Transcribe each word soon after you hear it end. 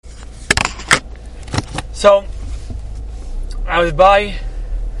So, I was by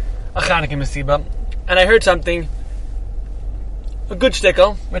a Chanukah Mesiba, and I heard something, a good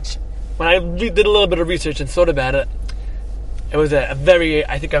shtickle, which, when I did a little bit of research and thought about it, it was a very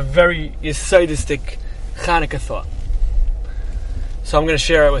Yesodistic Chanukah thought. So I'm going to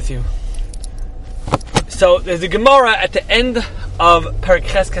share it with you. So there's a Gemara at the end of Perek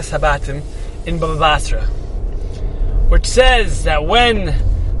Cheskes Habatim in Baba Basra, which says that when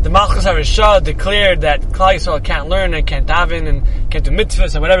the Malchus HaRishah declared that Klal Yisrael can't learn and can't daven and can't do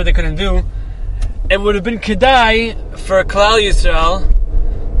mitzvahs and whatever they couldn't do, it would have been kedai for Klal Yisrael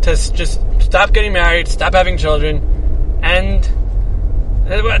to just stop getting married, stop having children, and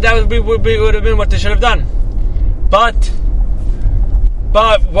that would have been what they should have done. But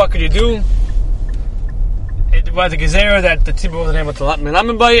what could you do? It was a gezerah that the tzibur wasn't able to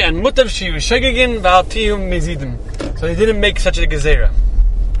melamed by, and mutav shiyu shegegin v'al tiyum mezidim. So they didn't make such a gezerah.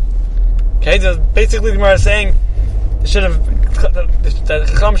 Okay, so basically the Gemara is saying the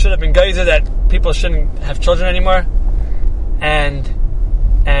Chacham should have been geyser that people shouldn't have children anymore, and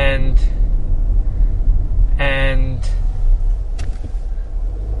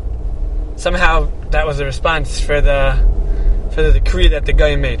somehow that was a response for the decree that the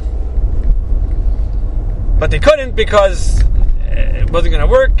guy made. But they couldn't because it wasn't going to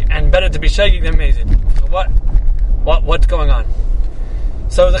work, and better to be shagging than mazid. So what's going on?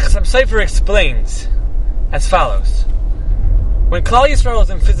 So the Chassam Sofer explains as follows: when Klal Yisrael is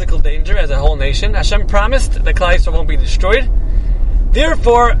in physical danger as a whole nation, Hashem promised that Klal Yisrael won't be destroyed.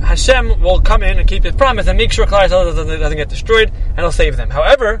 Therefore, Hashem will come in and keep His promise and make sure Klal Yisrael doesn't get destroyed, and He'll save them.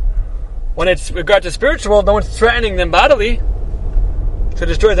 However, when it's regard to spiritual, no one's threatening them bodily to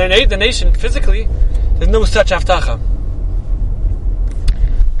destroy the nation physically. There's no such haftacha.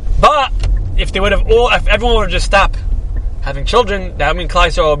 But if everyone would just stop having children, that would mean Klal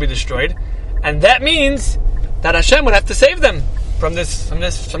Yisrael will be destroyed, and that means that Hashem would have to save them from this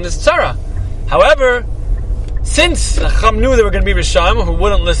tzara. However, since Chacham knew there were going to be Risham who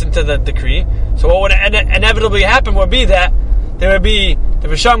wouldn't listen to the decree, so what would inevitably happen would be that the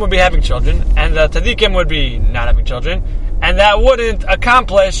Risham would be having children, and the Tzadikim would be not having children, and that wouldn't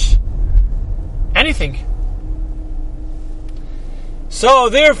accomplish anything. So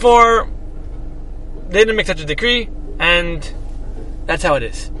therefore, they didn't make such a decree, and that's how it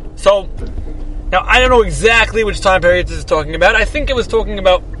is. So now I don't know exactly which time period this is talking about. I think it was talking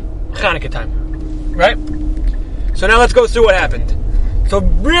about Chanukah time, right? So now let's go through what happened. So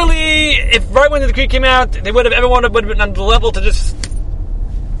really, if right when the decree came out, everyone would have been on the level to just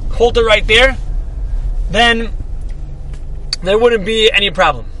hold it right there, then there wouldn't be any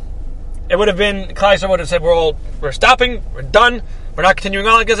problem. It would have been, Klal Yisrael would have said, we're stopping, we're done, we're not continuing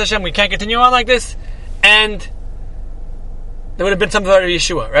on like this, Hashem, we can't continue on like this, and there would have been some sort of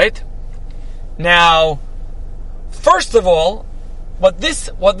Yeshua, right? Now, first of all, what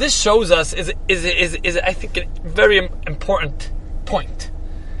this shows us is I think a very important point,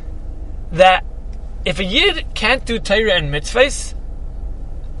 that if a Yid can't do Torah and mitzvahs,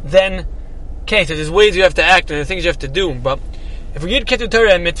 then okay, so there's ways you have to act and there's things you have to do, but if a Yid can't do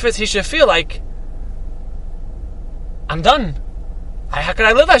Torah and mitzvahs, he should feel like, I'm done. How can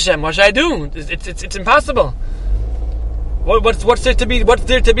I live, Hashem? What should I do? It's impossible. What's there to be? What's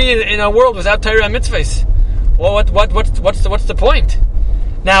there to be in a world without Torah and mitzvahs? Well, what's the point?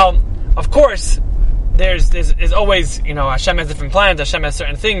 Now, of course, there's always, Hashem has different plans. Hashem has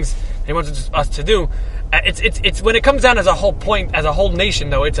certain things He wants us to do. It's when it comes down as a whole point, as a whole nation,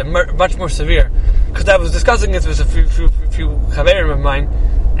 though, it's much more severe. Because I was discussing this with a few chaverim of mine,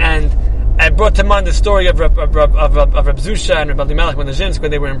 and I brought to mind the story of Reb Zusha and Reb Elimelech when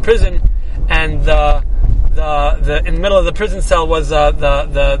they were in prison, and the in the middle of the prison cell was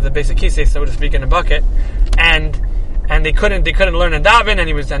the basic kisei, so to speak, in a bucket, and they couldn't learn and daven,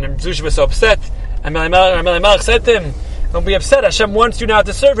 and Zusha was so upset, and Reb Elimelech said to him, "Don't be upset. Hashem wants you now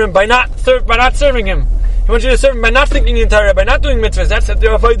to serve Him by not serving Him. He wants you to serve Him by not thinking in Torah, by not doing mitzvahs." That's what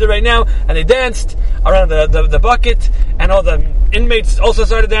they're avoiding right now. And they danced around the bucket, and all the inmates also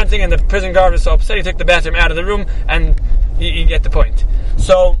started dancing, and the prison guard was so upset he took the bathroom out of the room, and you get the point.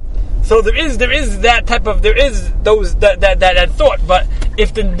 So there is that type of, there is that thought. But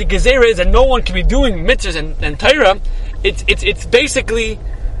if the gezerah is that no one can be doing mitzvahs and Torah, it's basically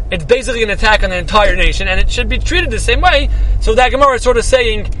an attack on the entire nation, and it should be treated the same way. So that Gemara is sort of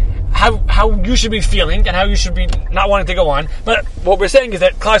saying how you should be feeling and how you should be not wanting to go on. But what we're saying is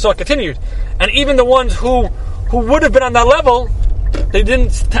that Klal Yisrael continued, and even the ones who would have been on that level, they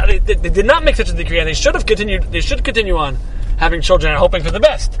did not make such a decree, and they should have continued. They should continue on having children and hoping for the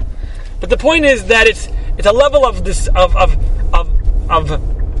best. But the point is that it's a level of this of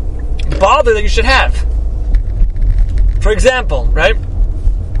bother that you should have. For example, right?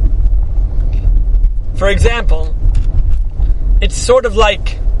 For example, it's sort of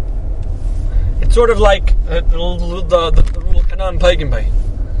like the rule Kanan Pagan Bay,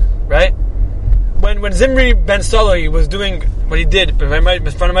 right? When Zimri ben Saloi was doing what he did in front of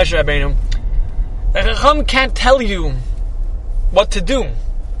Moshe Rabbeinu, the Chacham can't tell you what to do.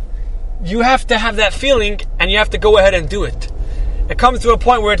 You have to have that feeling, and you have to go ahead and do it. It comes to a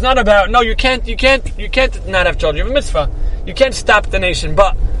point where it's not about you can't not have children. You have a mitzvah. You can't stop the nation.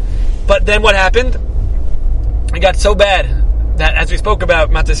 But then what happened? It got so bad that, as we spoke about,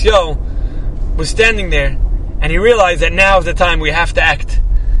 Matisyo was standing there, and he realized that now is the time we have to act.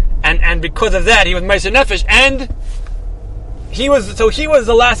 And because of that, he was Meiser Nefesh, and he was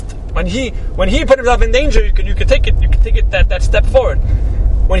the last. When he put himself in danger, you could take it that step forward.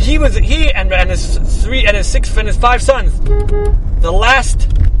 When he and his 5 sons, the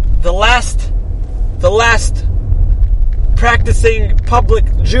last practicing public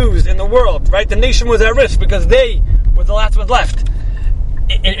Jews in the world, right? The nation was at risk because they were the last ones left.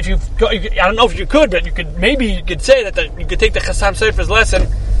 If you go, I don't know if you could, but you could say that you could take the Chassam Sofer's lesson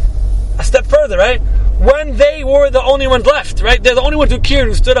a step further, right? When they were the only ones left, right? They're the only ones who cared,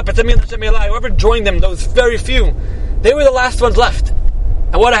 who stood up at whoever joined them, those very few, they were the last ones left.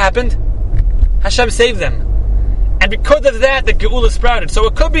 And what happened? Hashem saved them. And because of that, the Geula sprouted. So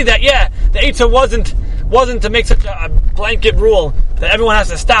it could be that, the Eitzah wasn't to make such a blanket rule that everyone has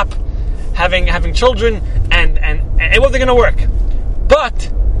to stop having children, and it wasn't going to work. But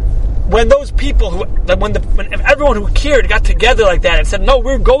when those people when everyone who cared got together like that and said, no,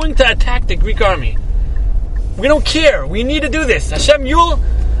 we're going to attack the Greek army. We don't care. We need to do this. Hashem, I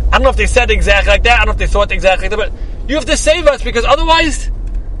don't know if they said exactly like that. I don't know if they thought exactly like that. But you have to save us, because otherwise,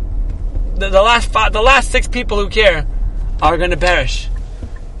 the last 6 people who care are going to perish.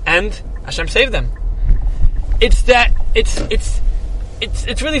 And Hashem saved them. It's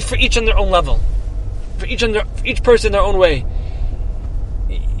really for each on their own level, for each person their own way.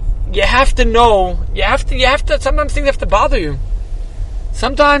 You have to know. You have to. Sometimes things have to bother you.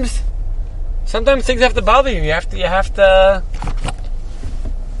 Sometimes things have to bother you. You have to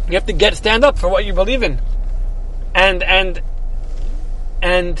stand up for what you believe in, and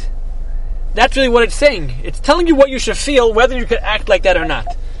that's really what it's saying. It's telling you what you should feel, whether you could act like that or not.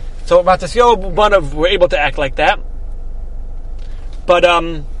 So Matisyo Banav were able to act like that, but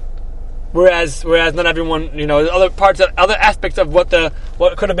whereas not everyone, other aspects of what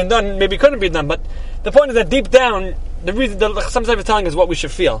could have been done maybe couldn't be done. But the point is that deep down, the reason the Chacham Sofer is telling us what we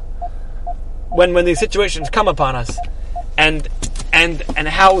should feel when these situations come upon us, and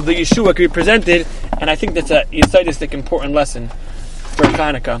how the Yeshua could be presented. And I think that's a Yesodistic important lesson for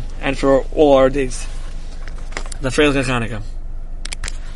Hanukkah and for all our days. The Freilich Hanukkah.